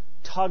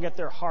tug at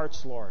their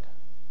hearts, Lord.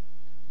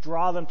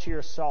 Draw them to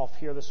Yourself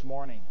here this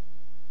morning.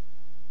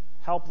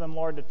 Help them,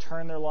 Lord, to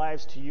turn their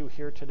lives to You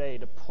here today,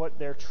 to put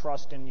their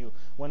trust in You.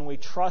 When we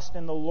trust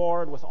in the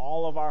Lord with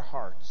all of our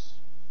hearts,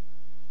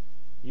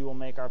 You will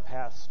make our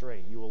path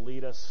straight. You will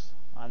lead us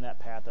on that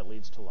path that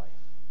leads to life.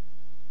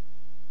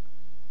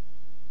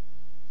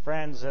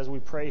 Friends, as we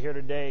pray here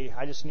today,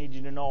 I just need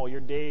you to know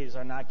your days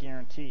are not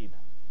guaranteed.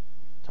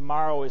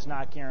 Tomorrow is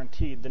not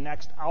guaranteed. The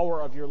next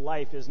hour of your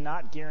life is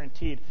not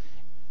guaranteed.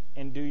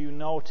 And do you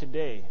know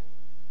today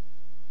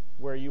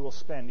where you will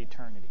spend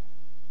eternity?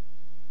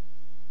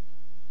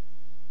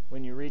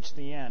 When you reach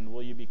the end,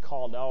 will you be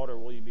called out or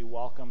will you be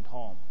welcomed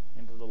home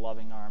into the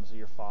loving arms of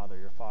your Father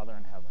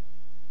in heaven?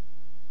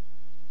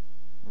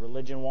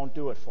 Religion won't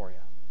do it for you.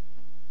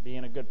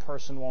 Being a good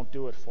person won't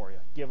do it for you.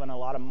 Giving a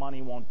lot of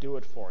money won't do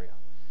it for you.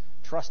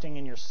 Trusting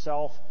in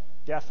yourself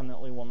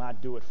definitely will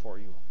not do it for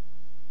you.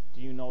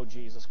 Do you know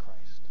Jesus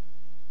Christ?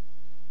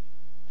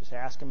 Just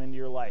ask Him into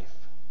your life.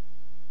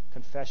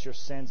 Confess your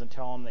sins and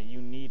tell Him that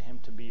you need Him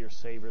to be your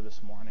Savior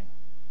this morning.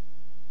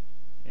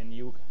 And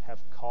you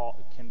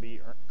can be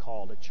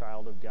called a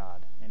child of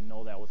God, and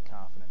know that with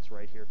confidence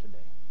right here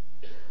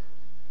today.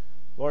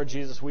 Lord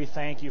Jesus, we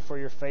thank you for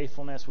your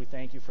faithfulness. We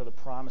thank you for the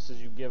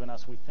promises you've given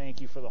us. We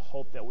thank you for the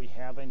hope that we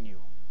have in you.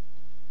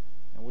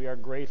 And we are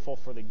grateful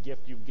for the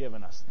gift you've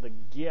given us. The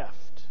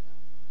gift.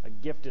 A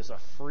gift is a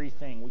free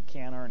thing. We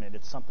can't earn it.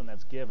 It's something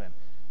that's given,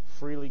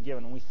 freely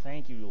given. And we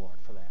thank you, Lord,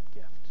 for that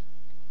gift.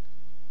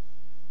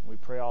 We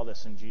pray all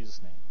this in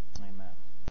Jesus' name. Amen.